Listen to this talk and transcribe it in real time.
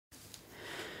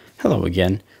Hello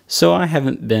again. So I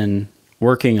haven't been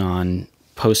working on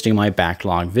posting my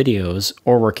backlog videos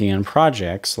or working on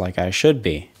projects like I should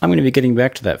be. I'm going to be getting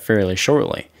back to that fairly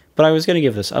shortly, but I was going to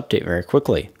give this update very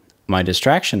quickly. My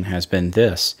distraction has been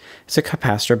this. It's a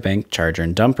capacitor bank charger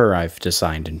and dumper I've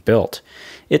designed and built.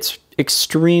 It's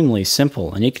extremely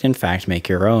simple, and you can in fact make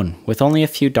your own with only a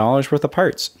few dollars worth of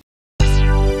parts.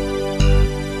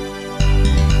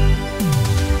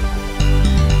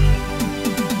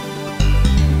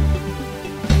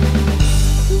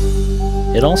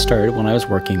 It all started when I was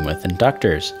working with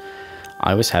inductors.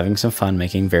 I was having some fun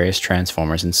making various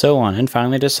transformers and so on, and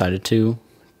finally decided to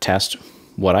test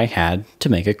what I had to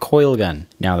make a coil gun.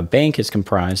 Now the bank is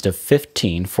comprised of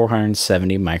 15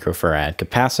 470 microfarad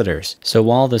capacitors. So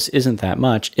while this isn't that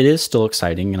much, it is still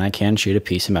exciting, and I can shoot a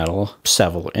piece of metal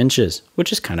several inches,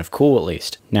 which is kind of cool at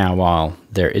least. Now while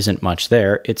there isn't much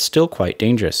there, it's still quite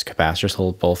dangerous. Capacitors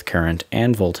hold both current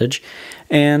and voltage,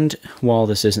 and while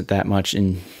this isn't that much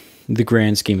in the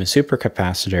grand scheme of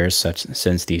supercapacitors,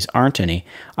 since these aren't any,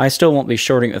 I still won't be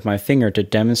shorting it with my finger to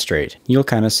demonstrate. You'll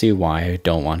kind of see why I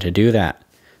don't want to do that.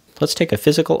 Let's take a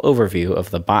physical overview of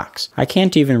the box. I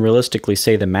can't even realistically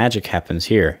say the magic happens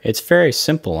here. It's very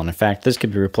simple, and in fact this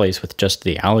could be replaced with just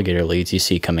the alligator leads you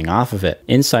see coming off of it.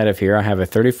 Inside of here I have a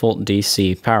 30-volt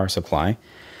DC power supply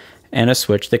and a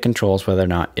switch that controls whether or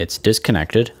not it's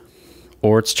disconnected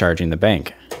or it's charging the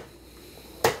bank.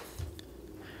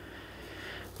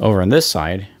 Over on this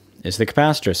side is the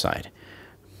capacitor side.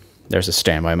 There's a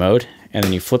standby mode, and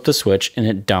then you flip the switch and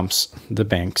it dumps the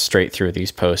bank straight through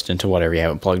these posts into whatever you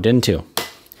have it plugged into.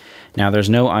 Now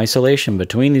there's no isolation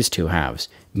between these two halves,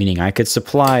 meaning I could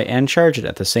supply and charge it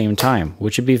at the same time,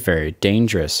 which would be very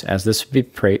dangerous, as this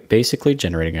would be basically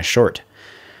generating a short.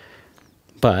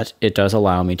 But it does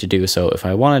allow me to do so if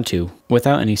I wanted to,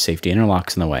 without any safety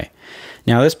interlocks in the way.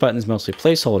 Now this button is mostly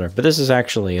placeholder, but this is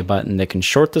actually a button that can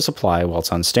short the supply while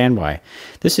it's on standby.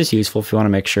 This is useful if you want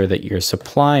to make sure that your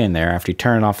supply in there, after you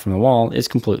turn it off from the wall, is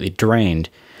completely drained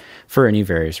for any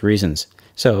various reasons.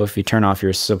 So if you turn off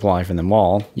your supply from the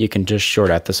wall, you can just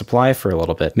short out the supply for a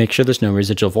little bit. Make sure there's no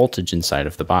residual voltage inside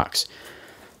of the box.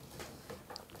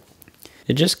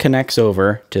 It just connects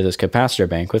over to this capacitor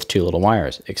bank with two little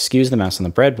wires. Excuse the mess on the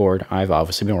breadboard, I've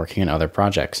obviously been working on other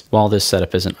projects. While this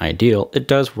setup isn't ideal, it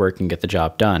does work and get the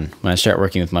job done. When I start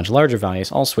working with much larger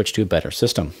values, I'll switch to a better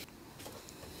system.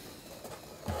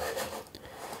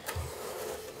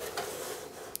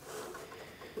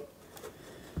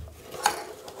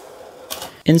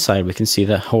 Inside we can see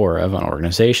the horror of an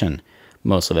organization.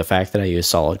 Mostly the fact that I use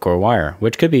solid core wire,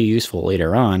 which could be useful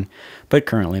later on, but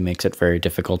currently makes it very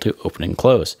difficult to open and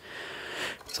close.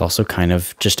 It's also kind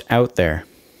of just out there.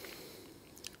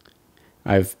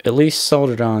 I've at least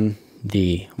soldered on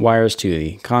the wires to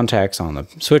the contacts on the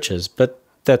switches, but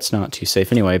that's not too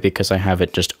safe anyway because I have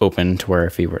it just open to where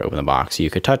if you were to open the box you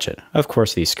could touch it. Of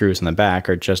course these screws in the back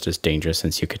are just as dangerous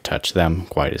since you could touch them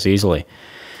quite as easily.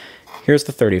 Here's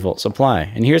the 30-volt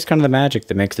supply, and here's kind of the magic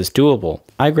that makes this doable.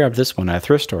 I grabbed this one at a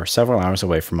thrift store several hours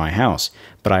away from my house,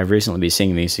 but I've recently been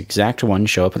seeing these exact ones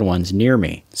show up at ones near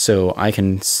me, so I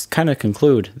can kind of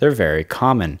conclude they're very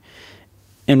common.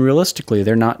 And realistically,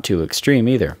 they're not too extreme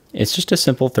either. It's just a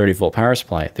simple 30-volt power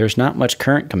supply. There's not much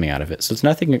current coming out of it, so it's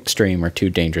nothing extreme or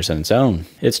too dangerous on its own.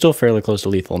 It's still fairly close to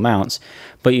lethal amounts,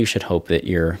 but you should hope that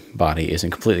your body isn't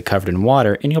completely covered in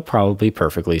water, and you'll probably be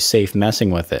perfectly safe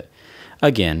messing with it.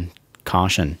 Again,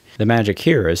 caution. The magic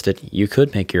here is that you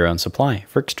could make your own supply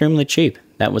for extremely cheap.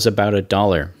 That was about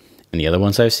 $1, and the other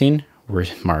ones I've seen were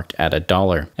marked at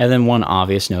 $1. And then one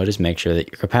obvious note is make sure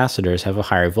that your capacitors have a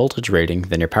higher voltage rating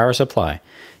than your power supply.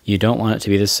 You don't want it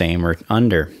to be the same or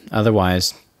under,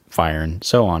 otherwise fire and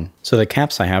so on. So the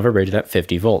caps I have are rated at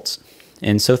 50 volts,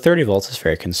 and so 30 volts is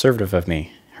very conservative of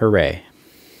me. Hooray.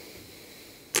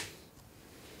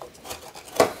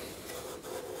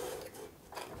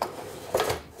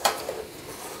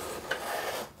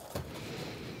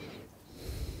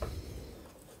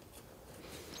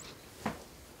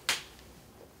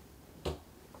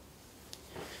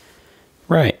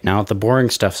 Right, now that the boring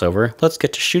stuff's over, let's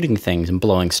get to shooting things and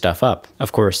blowing stuff up.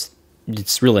 Of course,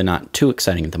 it's really not too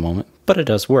exciting at the moment, but it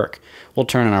does work. We'll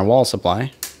turn on our wall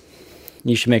supply.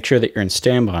 You should make sure that you're in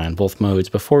standby on both modes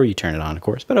before you turn it on, of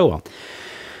course, but oh well.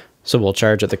 So we'll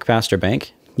charge at the capacitor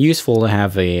bank. Useful to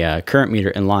have a current meter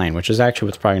in line, which is actually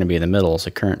what's probably going to be in the middle is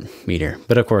a current meter.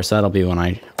 But of course, that'll be when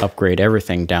I upgrade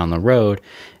everything down the road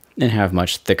and have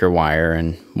much thicker wire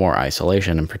and more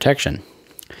isolation and protection.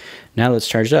 Now that it's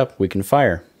charged up, we can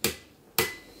fire.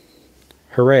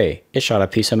 Hooray, it shot a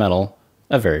piece of metal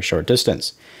a very short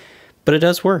distance. But it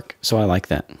does work, so I like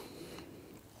that.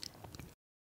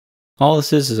 All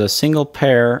this is a single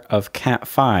pair of Cat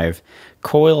 5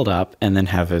 coiled up and then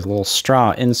have a little straw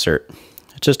insert,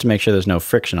 just to make sure there's no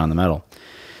friction on the metal.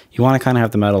 You want to kind of have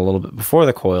the metal a little bit before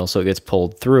the coil so it gets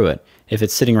pulled through it. If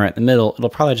it's sitting right in the middle, it'll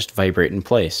probably just vibrate in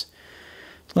place.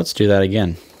 So let's do that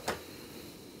again.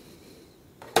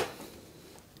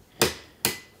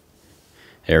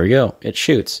 There we go, it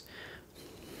shoots.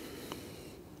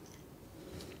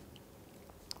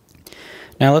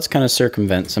 Now let's kind of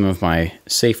circumvent some of my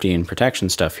safety and protection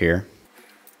stuff here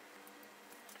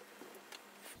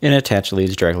and attach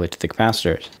leads directly to the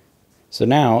capacitors. So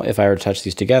now, if I were to touch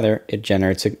these together, it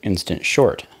generates an instant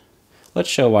short. Let's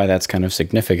show why that's kind of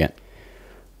significant.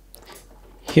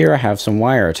 Here I have some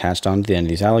wire attached onto the end of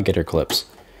these alligator clips.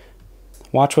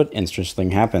 Watch what interesting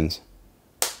happens.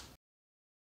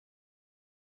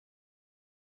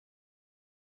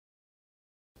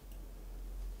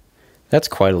 That's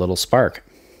quite a little spark.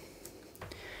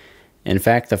 In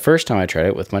fact, the first time I tried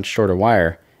it with much shorter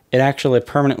wire, it actually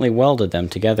permanently welded them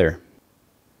together.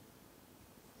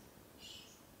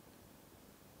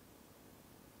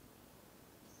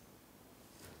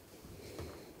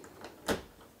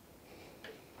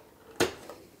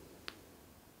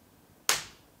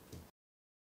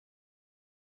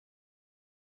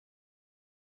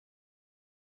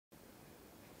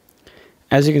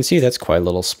 As you can see, that's quite a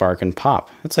little spark and pop.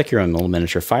 It's like your own little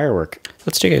miniature firework.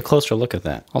 Let's take a closer look at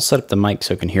that. I'll set up the mic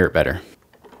so you can hear it better.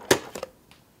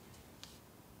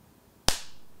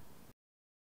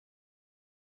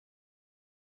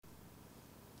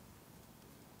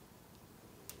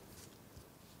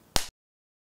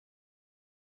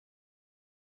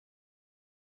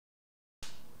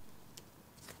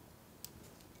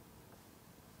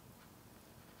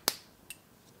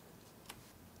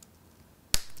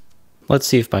 Let's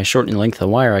see if by shortening the length of the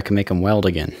wire I can make them weld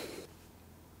again.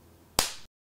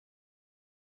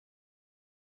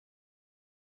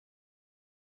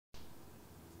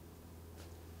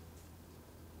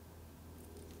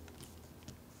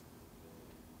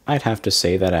 I'd have to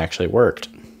say that actually worked.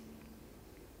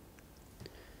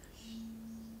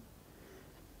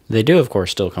 They do of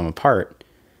course still come apart,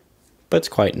 but it's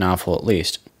quite novel at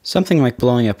least. Something like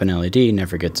blowing up an LED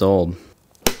never gets old.